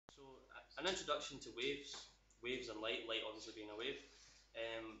An introduction to waves, waves and light, light obviously being a wave.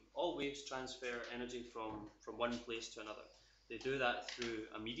 All waves transfer energy from one place to another. They do that through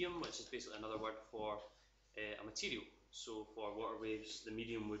a medium, which is basically another word for a material. So for water waves, the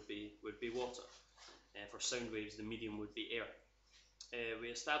medium would be water. For sound waves, the medium would be air. We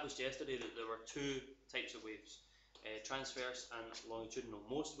established yesterday that there were two types of waves, transverse and longitudinal.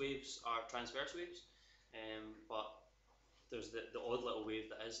 Most waves are transverse waves, but there's the odd little wave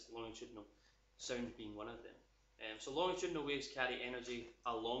that is longitudinal, sound being one of them. So longitudinal waves carry energy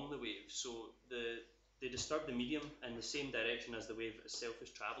along the wave, so they disturb the medium in the same direction as the wave itself is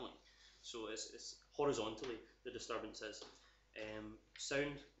travelling. So it's horizontally the disturbance is.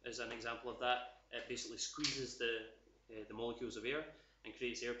 Sound is an example of that. It basically squeezes the molecules of air and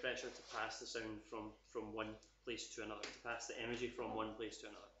creates air pressure to pass the sound from one place to another, to pass the energy from one place to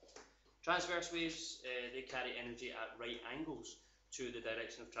another. Transverse waves, they carry energy at right angles to the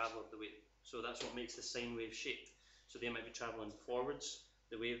direction of travel of the wave. So that's what makes the sine wave shape. So they might be travelling forwards,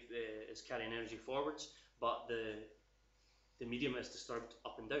 the wave is carrying energy forwards, but the medium is disturbed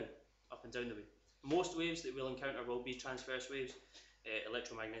up and down the wave. Most waves that we'll encounter will be transverse waves,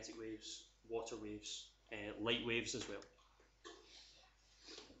 electromagnetic waves, water waves, light waves as well.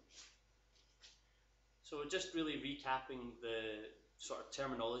 So just really recapping the sort of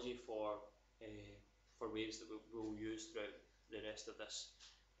terminology for waves that we'll use throughout the rest of this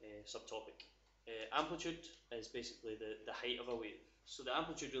subtopic. Amplitude is basically the height of a wave. So the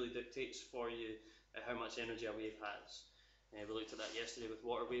amplitude really dictates for you how much energy a wave has. We looked at that yesterday with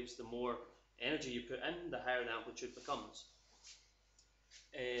water waves. The more energy you put in, the higher the amplitude becomes.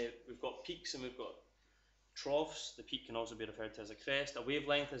 We've got peaks and we've got troughs. The peak can also be referred to as a crest. A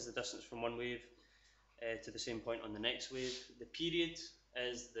wavelength is the distance from one wave to the same point on the next wave. The period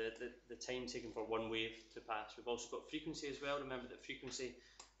is the time taken for one wave to pass. We've also got frequency as well. Remember that frequency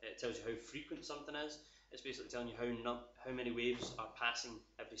tells you how frequent something is. It's basically telling you how many waves are passing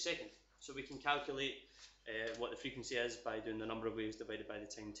every second. So we can calculate what the frequency is by doing the number of waves divided by the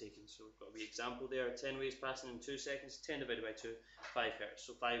time taken. So we've got a wee example there, 10 waves passing in 2 seconds, 10 divided by 2, 5 Hz.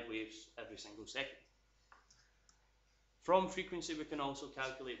 So 5 waves every single second. From frequency we can also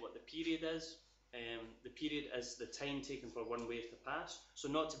calculate what the period is. The period is the time taken for one wave to pass, so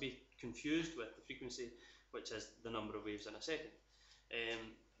not to be confused with the frequency, which is the number of waves in a second.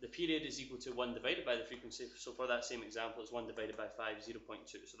 The period is equal to 1 divided by the frequency, so for that same example it's 1 divided by 5, 0.2,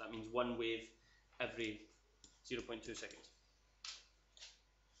 so that means one wave every 0.2 seconds.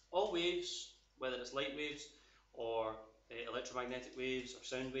 All waves, whether it's light waves or electromagnetic waves or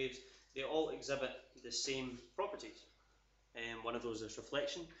sound waves, they all exhibit the same properties. One of those is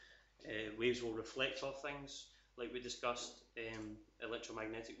reflection. Waves will reflect off things, like we discussed.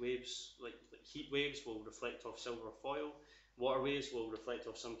 Electromagnetic waves, like heat waves, will reflect off silver foil. Water waves will reflect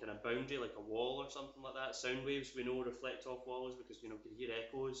off some kind of boundary, like a wall or something like that. Sound waves, we know, reflect off walls because we can hear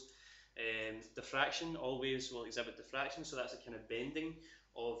echoes. Diffraction, all waves will exhibit diffraction, so that's a kind of bending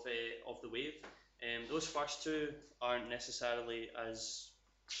of the wave. Those first two aren't necessarily as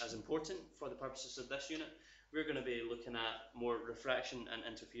important for the purposes of this unit. We're going to be looking at more refraction and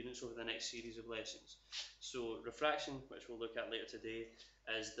interference over the next series of lessons. So refraction, which we'll look at later today,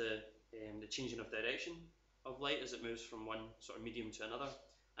 is the changing of direction of light as it moves from one sort of medium to another,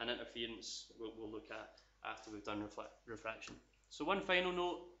 and interference we'll look at after we've done refraction. So one final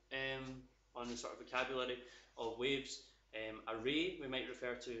note on the sort of vocabulary of waves. A ray, we might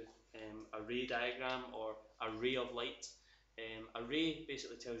refer to a ray diagram or a ray of light. A ray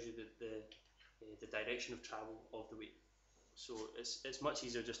basically tells you the direction of travel of the wave. So it's much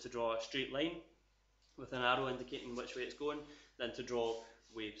easier just to draw a straight line with an arrow indicating which way it's going than to draw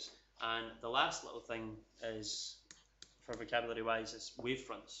waves. And the last little thing is, for vocabulary wise, is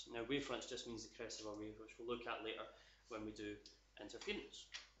wavefronts. Now wavefronts just means the crest of a wave, which we'll look at later when we do interference.